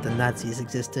knew that the Nazis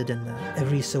existed and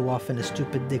every so often a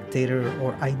stupid dictator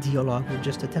or ideologue would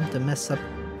just attempt to mess up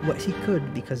what he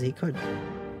could because he could.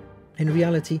 In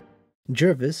reality,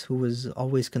 Jervis, who was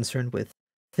always concerned with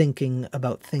thinking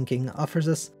about thinking, offers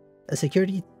us a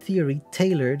security theory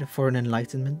tailored for an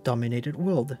Enlightenment-dominated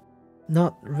world.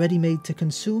 Not ready-made to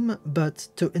consume, but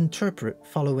to interpret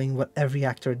following what every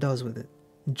actor does with it,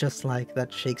 just like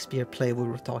that Shakespeare play we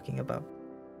were talking about.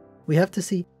 We have to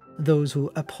see those who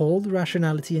uphold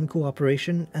rationality and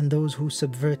cooperation, and those who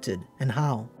subvert it, and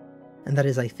how. And that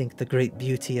is, I think, the great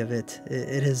beauty of it.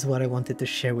 It is what I wanted to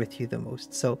share with you the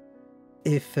most. So,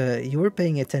 if you were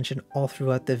paying attention all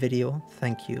throughout the video,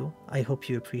 thank you. I hope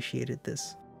you appreciated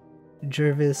this.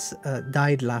 Jervis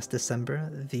died last December,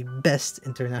 the best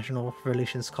international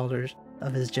relations scholar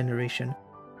of his generation,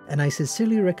 and I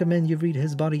sincerely recommend you read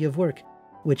his body of work,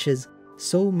 which is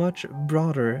so much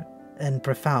broader and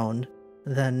profound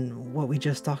than what we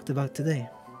just talked about today.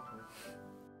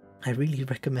 I really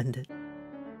recommend it.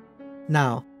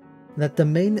 Now that the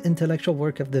main intellectual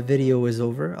work of the video is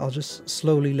over, I'll just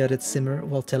slowly let it simmer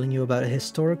while telling you about a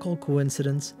historical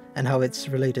coincidence and how it's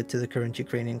related to the current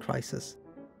Ukrainian crisis.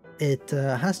 It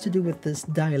has to do with this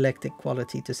dialectic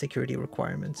quality to security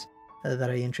requirements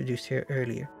that I introduced here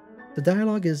earlier. The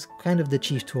dialogue is kind of the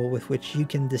chief tool with which you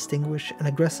can distinguish an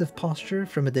aggressive posture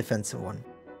from a defensive one.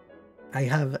 I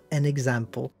have an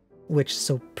example which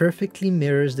so perfectly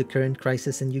mirrors the current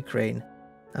crisis in Ukraine.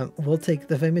 We'll take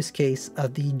the famous case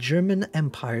of the German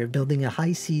Empire building a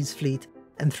high seas fleet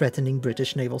and threatening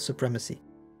British naval supremacy.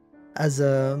 As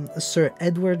Sir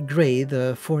Edward Grey,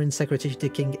 the Foreign Secretary to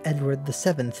King Edward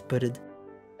VII, put it,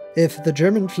 "If the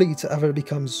German fleet ever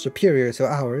becomes superior to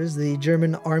ours, the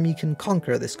German army can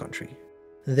conquer this country.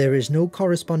 There is no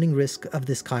corresponding risk of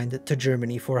this kind to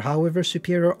Germany, for however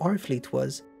superior our fleet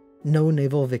was, no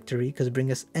naval victory could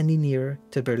bring us any nearer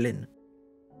to Berlin."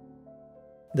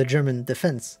 The German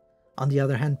defense, on the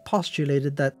other hand,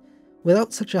 postulated that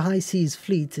without such a high seas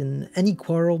fleet, in any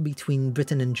quarrel between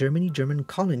Britain and Germany, German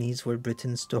colonies were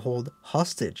Britain's to hold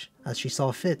hostage as she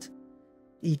saw fit.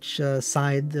 Each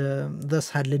side thus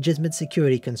had legitimate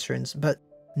security concerns, but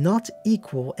not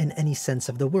equal in any sense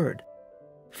of the word.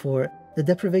 For the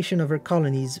deprivation of her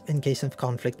colonies in case of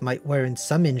conflict might warrant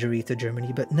some injury to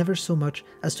Germany, but never so much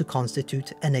as to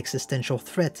constitute an existential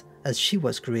threat as she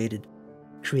was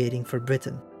creating for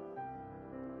Britain.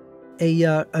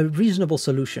 A reasonable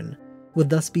solution would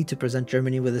thus be to present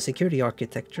Germany with a security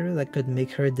architecture that could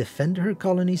make her defend her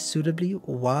colonies suitably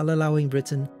while allowing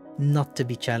Britain not to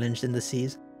be challenged in the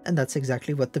seas, and that's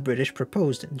exactly what the British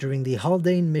proposed during the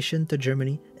Haldane mission to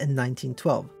Germany in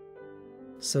 1912.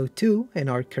 So too, in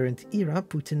our current era,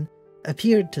 Putin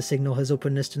appeared to signal his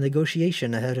openness to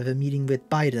negotiation ahead of a meeting with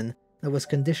Biden that was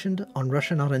conditioned on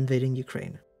Russia not invading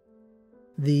Ukraine.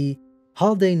 The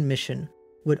Haldane mission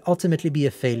would ultimately be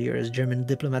a failure, as German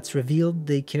diplomats revealed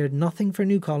they cared nothing for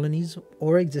new colonies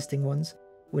or existing ones,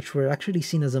 which were actually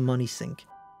seen as a money sink.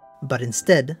 But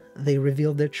instead, they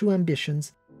revealed their true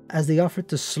ambitions as they offered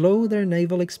to slow their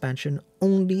naval expansion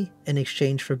only in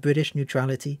exchange for British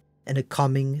neutrality in a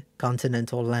coming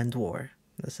continental land war.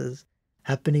 This is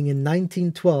happening in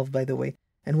 1912, by the way,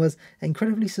 and was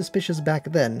incredibly suspicious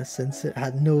back then, since it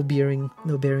had no bearing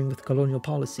with colonial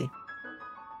policy.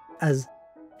 As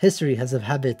history has a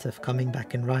habit of coming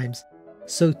back in rhymes,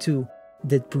 so too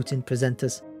did Putin present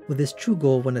us with his true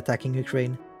goal when attacking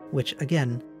Ukraine, which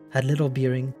again had little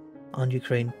bearing on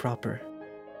Ukraine proper.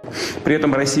 При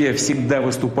этом Россия всегда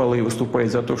выступала и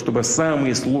выступает за то, чтобы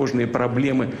самые сложные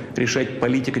проблемы решать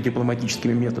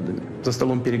политико-дипломатическими методами, за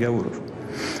столом переговоров.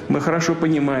 Мы хорошо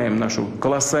понимаем нашу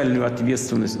колоссальную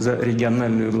ответственность за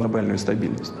региональную и глобальную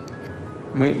стабильность.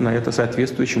 Мы на это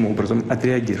соответствующим образом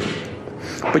отреагировали.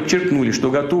 Подчеркнули,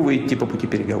 что готовы идти по пути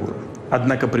переговоров.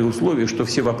 Однако при условии, что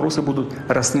все вопросы будут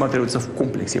рассматриваться в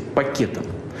комплексе, пакетом,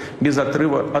 без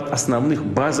отрыва от основных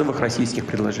базовых российских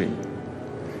предложений.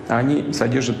 Они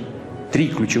содержат 3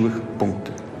 ключевых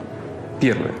пункта.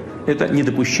 Первое – это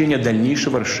недопущение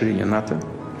дальнейшего расширения НАТО.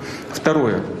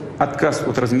 Второе – отказ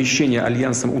от размещения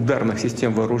альянсом ударных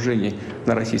систем вооружений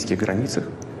на российских границах.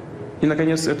 И,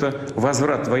 наконец, это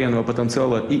возврат военного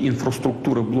потенциала и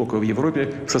инфраструктуры блока в Европе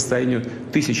к состоянию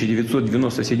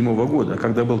 1997 года,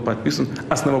 когда был подписан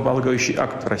основополагающий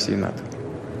акт России и НАТО.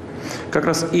 Как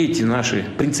раз эти наши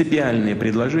принципиальные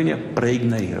предложения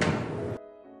проигнорированы.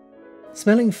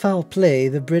 Smelling foul play,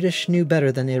 the British knew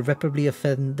better than irreparably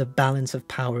offend the balance of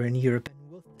power in Europe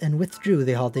and withdrew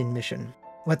the Haldane mission.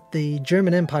 What the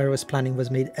German Empire was planning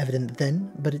was made evident then,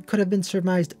 but it could have been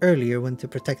surmised earlier when, to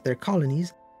protect their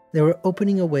colonies, they were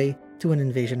opening a way to an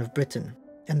invasion of Britain,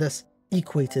 and thus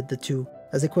equated the two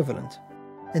as equivalent.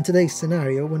 In today's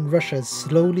scenario, when Russia is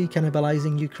slowly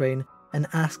cannibalizing Ukraine and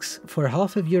asks for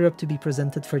half of Europe to be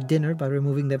presented for dinner by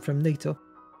removing them from NATO,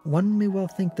 one may well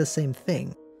think the same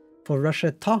thing. For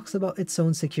Russia talks about its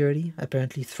own security,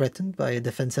 apparently threatened by a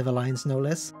defensive alliance no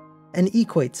less, and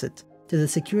equates it to the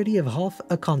security of half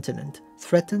a continent,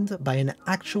 threatened by an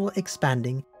actual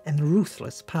expanding and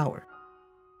ruthless power.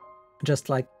 Just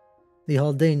like the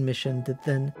Haldane mission did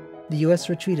then, the US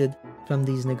retreated from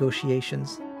these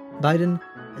negotiations. Biden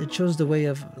chose the way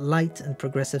of light and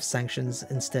progressive sanctions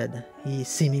instead. He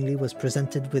seemingly was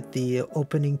presented with the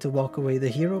opening to walk away the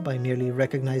hero by merely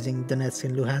recognizing Donetsk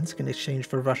and Luhansk in exchange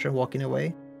for Russia walking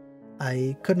away.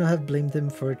 I could not have blamed him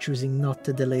for choosing not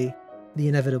to delay the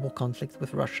inevitable conflict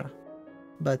with Russia.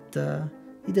 But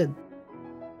he did.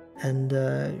 And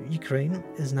Ukraine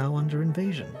is now under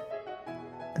invasion.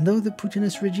 And though the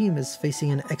Putinist regime is facing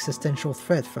an existential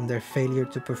threat from their failure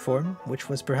to perform, which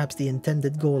was perhaps the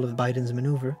intended goal of Biden's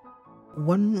maneuver,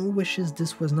 one wishes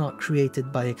this was not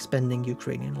created by expending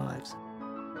Ukrainian lives.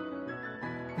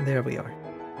 There we are.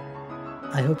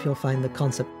 I hope you'll find the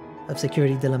concept of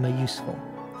security dilemma useful.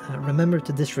 Remember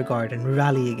to disregard and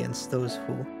rally against those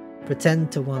who pretend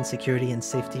to want security and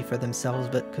safety for themselves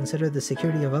but consider the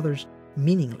security of others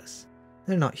meaningless.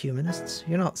 They're not humanists.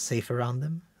 You're not safe around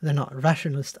them. They're not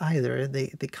rationalists either. They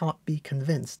can't be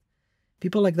convinced.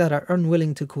 People like that are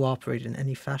unwilling to cooperate in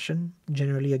any fashion,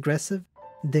 generally aggressive,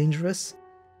 dangerous,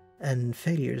 and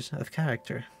failures of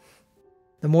character.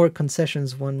 The more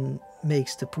concessions one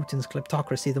makes to Putin's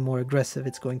kleptocracy, the more aggressive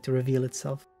it's going to reveal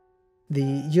itself.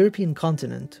 The European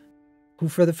continent, who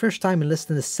for the first time in less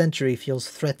than a century feels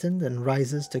threatened and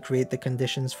rises to create the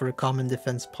conditions for a common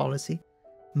defense policy,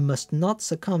 must not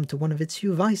succumb to one of its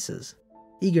few vices,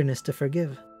 eagerness to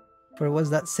forgive. For it was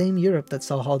that same Europe that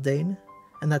saw Haldane,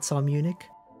 and that saw Munich,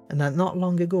 and that not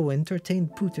long ago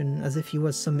entertained Putin as if he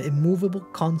was some immovable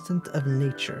constant of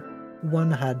nature, one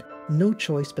had no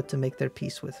choice but to make their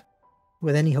peace with.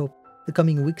 With any hope, the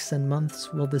coming weeks and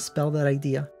months will dispel that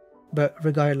idea, but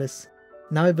regardless,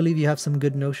 now I believe you have some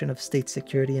good notion of state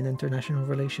security and international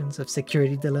relations, of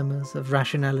security dilemmas, of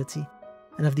rationality,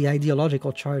 and of the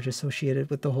ideological charge associated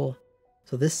with the whole.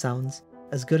 So this sounds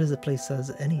as good as a place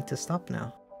as any to stop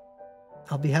now.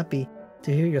 I'll be happy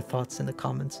to hear your thoughts in the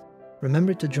comments.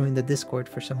 Remember to join the Discord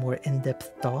for some more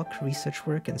in-depth talk, research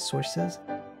work, and sources.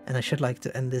 And I should like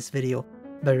to end this video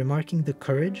by remarking the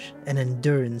courage and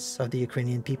endurance of the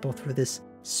Ukrainian people through this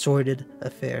sordid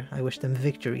affair. I wish them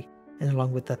victory, and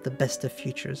along with that the best of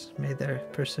futures. May their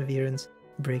perseverance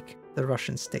break the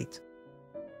Russian state.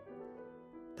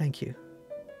 Thank you.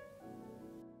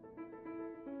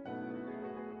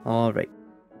 Alright,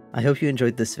 I hope you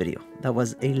enjoyed this video. That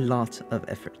was a lot of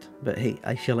effort, but hey,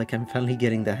 I feel like I'm finally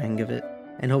getting the hang of it,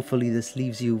 and hopefully this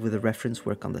leaves you with a reference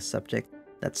work on the subject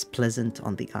that's pleasant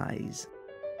on the eyes.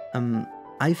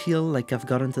 I feel like I've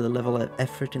gotten to the level of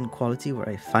effort and quality where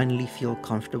I finally feel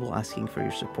comfortable asking for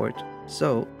your support.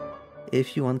 So,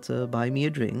 if you want to buy me a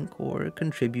drink or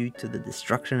contribute to the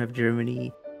destruction of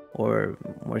Germany, or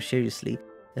more seriously,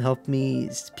 help me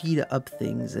speed up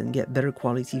things and get better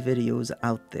quality videos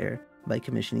out there by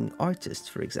commissioning artists,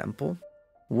 for example,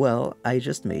 well, I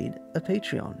just made a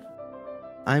Patreon.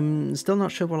 I'm still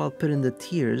not sure what I'll put in the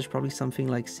tiers, probably something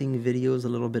like seeing videos a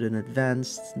little bit in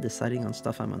advance, deciding on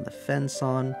stuff I'm on the fence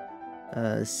on,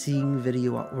 seeing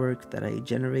video artwork that I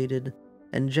generated,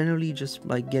 and generally just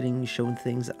like getting shown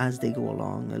things as they go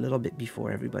along, a little bit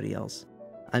before everybody else.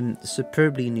 I'm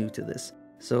superbly new to this,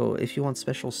 so if you want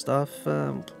special stuff,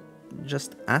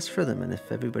 just ask for them, and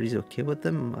if everybody's okay with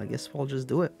them, I guess we'll just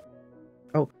do it.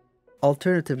 Oh,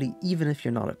 alternatively, even if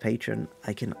you're not a patron,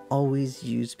 I can always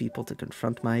use people to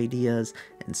confront my ideas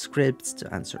and scripts,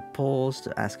 to answer polls,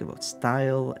 to ask about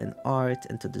style and art,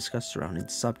 and to discuss surrounding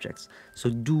subjects. So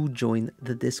do join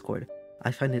the Discord.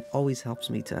 I find it always helps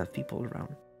me to have people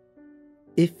around.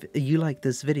 If you like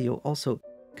this video, also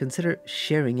consider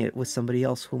sharing it with somebody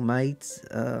else who might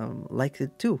like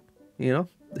it too, you know?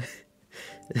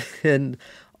 And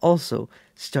also,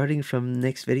 starting from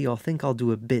next video, I think I'll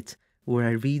do a bit where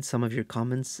I read some of your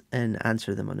comments and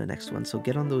answer them on the next one. So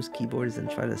get on those keyboards and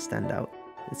try to stand out.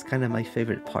 It's kind of my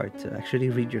favorite part, to actually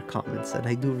read your comments, and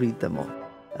I do read them all.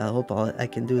 I hope I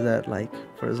can do that like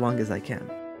for as long as I can.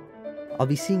 I'll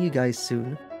be seeing you guys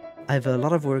soon. I have a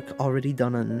lot of work already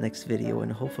done on the next video,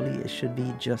 and hopefully it should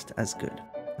be just as good.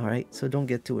 Alright, so don't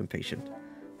get too impatient.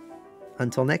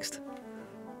 Until next.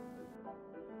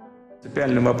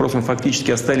 Принципиальным вопросом фактически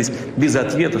остались без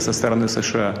ответа со стороны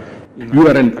США. You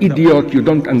are an idiot, you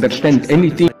don't understand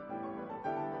anything.